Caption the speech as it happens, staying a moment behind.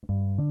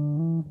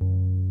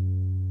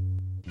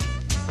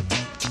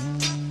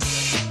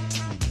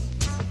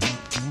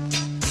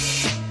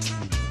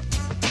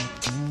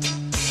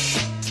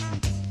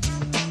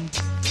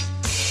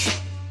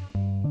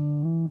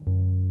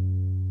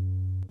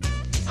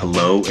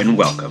Hello and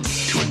welcome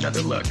to Another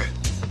Look,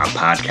 a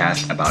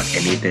podcast about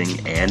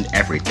anything and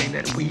everything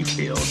that we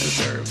feel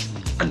deserves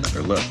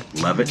another look.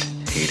 Love it,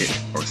 hate it,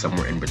 or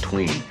somewhere in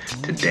between.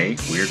 Today,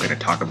 we're going to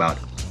talk about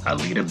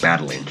Alita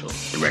Battle Angel,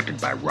 directed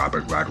by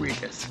Robert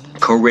Rodriguez.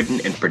 Co-written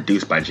and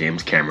produced by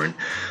James Cameron,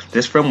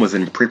 this film was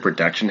in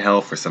pre-production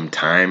hell for some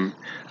time.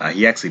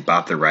 He actually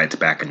bought the rights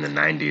back in the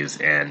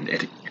 90s, and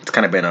it's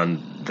kind of been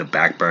on the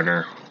back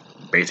burner,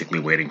 basically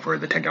waiting for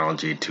the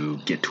technology to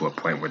get to a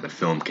point where the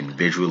film can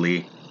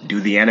visually do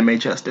the anime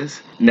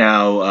justice.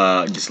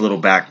 Now, just a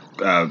little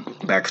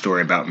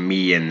backstory about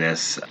me in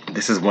this.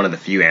 This is one of the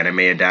few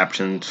anime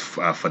adaptations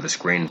for the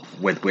screen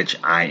with which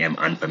I am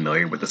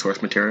unfamiliar with the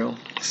source material.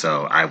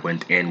 So I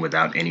went in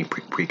without any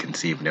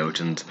preconceived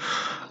notions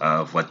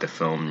of what the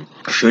film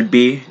should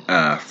be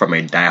from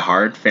a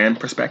die-hard fan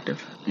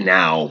perspective.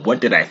 Now, what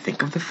did I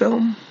think of the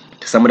film?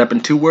 To sum it up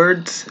in 2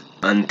 words,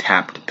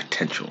 untapped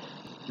potential.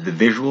 The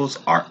visuals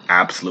are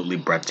absolutely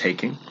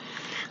breathtaking.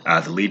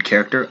 The lead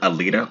character,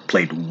 Alita,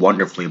 played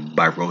wonderfully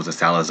by Rosa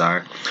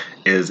Salazar,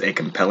 is a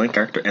compelling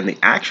character, and the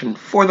action,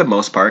 for the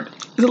most part,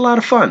 is a lot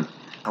of fun.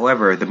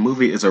 However, the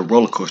movie is a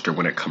roller coaster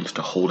when it comes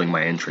to holding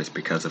my interest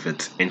because of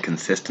its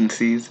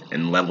inconsistencies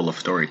and level of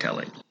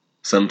storytelling.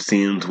 Some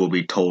scenes will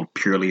be told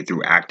purely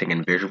through acting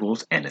and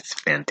visuals, and it's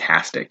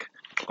fantastic,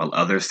 while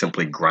others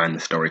simply grind the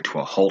story to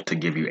a halt to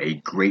give you a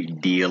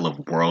great deal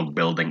of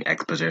world-building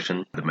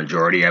exposition. The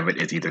majority of it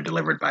is either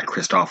delivered by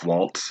Christoph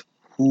Waltz,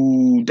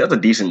 who does a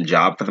decent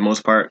job for the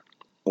most part,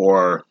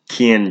 or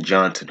Ken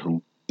Johnson,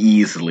 who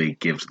easily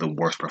gives the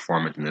worst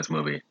performance in this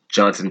movie.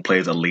 Johnson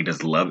plays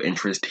Alita's love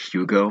interest,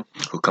 Hugo,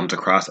 who comes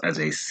across as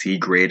a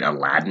C-grade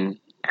Aladdin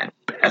at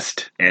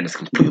best, and is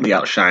completely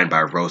outshined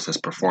by Rosa's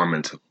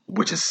performance,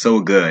 which is so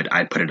good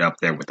I'd put it up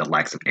there with the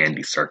likes of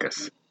Andy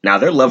Serkis. Now,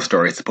 their love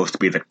story is supposed to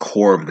be the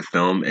core of the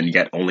film, and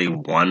yet only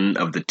one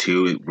of the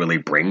two really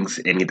brings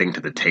anything to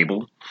the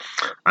table.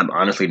 I'm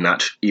honestly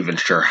not even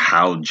sure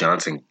how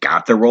Johnson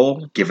got the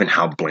role, given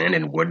how bland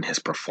and wooden his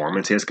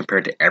performance is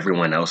compared to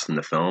everyone else in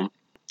the film.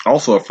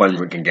 Also a fun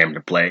drinking game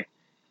to play.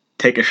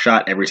 Take a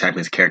shot every time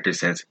his character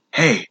says,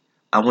 "Hey,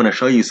 I want to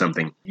show you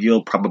something."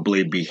 You'll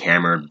probably be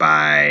hammered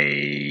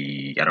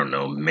by,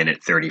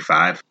 minute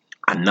 35.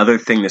 Another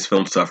thing this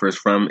film suffers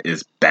from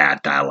is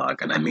bad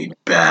dialogue, and I mean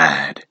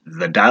bad.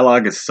 The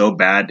dialogue is so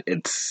bad,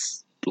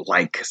 it's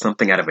like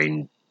something out of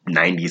a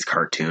 90s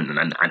cartoon,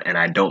 and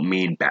I don't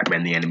mean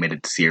Batman the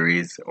Animated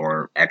Series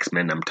or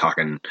X-Men. I'm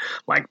talking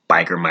like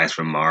Biker Mice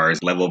from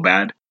Mars level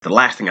bad. The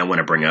last thing I want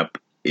to bring up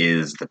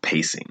is the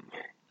pacing.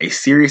 A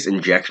serious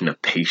injection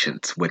of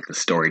patience with the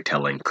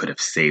storytelling could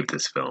have saved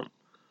this film.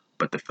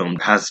 But the film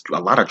has a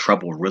lot of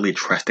trouble really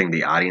trusting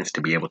the audience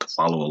to be able to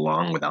follow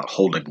along without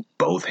holding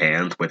both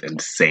hands with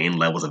insane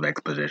levels of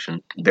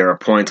exposition. There are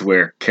points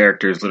where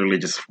characters literally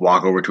just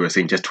walk over to a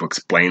scene just to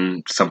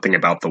explain something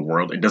about the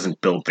world. It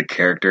doesn't build the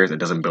characters, it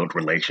doesn't build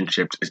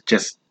relationships, it's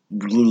just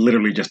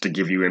literally just to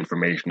give you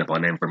information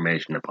upon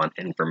information upon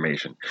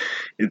information.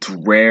 It's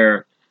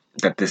rare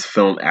that this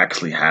film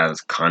actually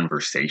has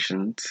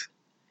conversations.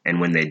 And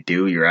when they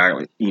do,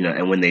 you're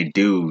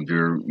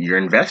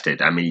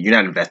invested. I mean, you're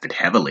not invested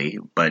heavily,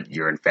 but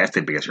you're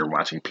invested because you're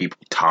watching people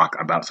talk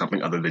about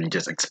something other than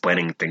just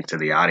explaining things to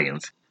the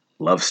audience.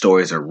 Love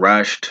stories are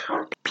rushed.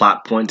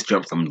 Plot points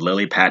jump from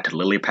lily pad to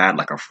lily pad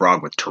like a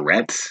frog with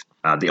Tourette's.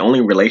 The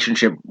only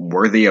relationship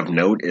worthy of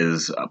note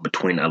is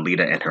between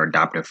Alita and her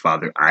adoptive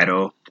father,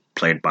 Ido,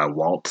 played by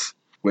Waltz,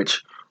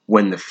 which,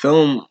 when the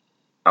film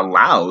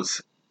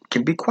allows,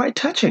 can be quite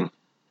touching.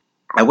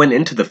 I went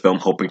into the film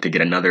hoping to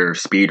get another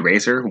Speed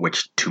Racer,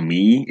 which to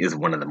me is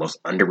one of the most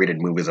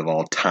underrated movies of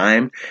all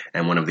time,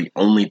 and one of the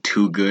only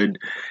 2 good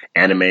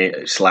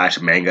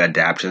anime/manga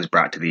adaptations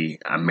brought to the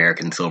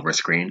American silver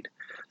screen.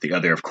 The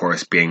other, of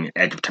course, being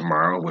Edge of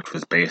Tomorrow, which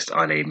was based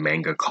on a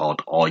manga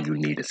called All You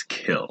Need Is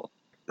Kill.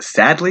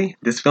 Sadly,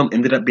 this film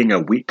ended up being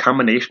a weak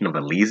combination of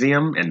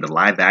Elysium and the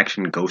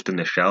live-action Ghost in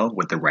the Shell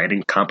with the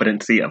writing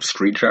competency of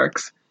Street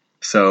Sharks.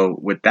 So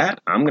with that,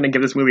 I'm going to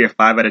give this movie a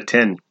 5 out of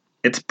 10.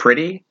 It's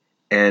pretty,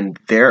 and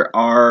there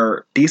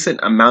are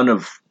decent amount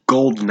of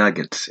gold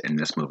nuggets in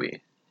this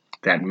movie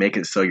that make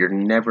it so you're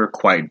never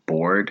quite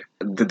bored.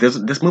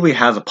 This movie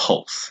has a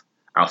pulse.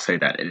 I'll say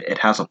that. It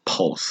has a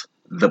pulse.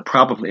 The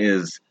problem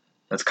is,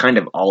 that's kind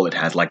of all it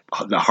has. Like,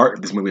 the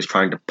heart this movie is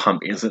trying to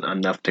pump isn't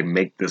enough to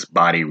make this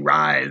body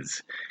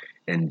rise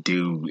and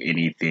do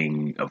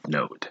anything of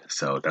note.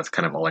 So that's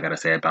kind of all I got to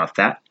say about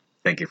that.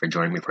 Thank you for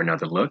joining me for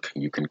Another Look.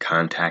 You can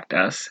contact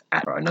us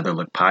at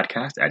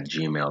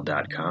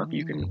anotherlookpodcast@gmail.com.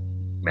 You can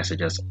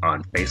message us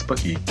on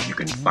Facebook. You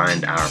can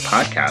find our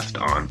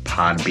podcast on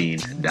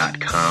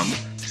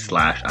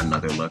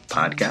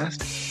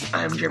podbean.com/anotherlookpodcast.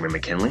 I'm Jeremy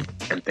McKinley,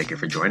 and thank you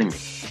for joining me.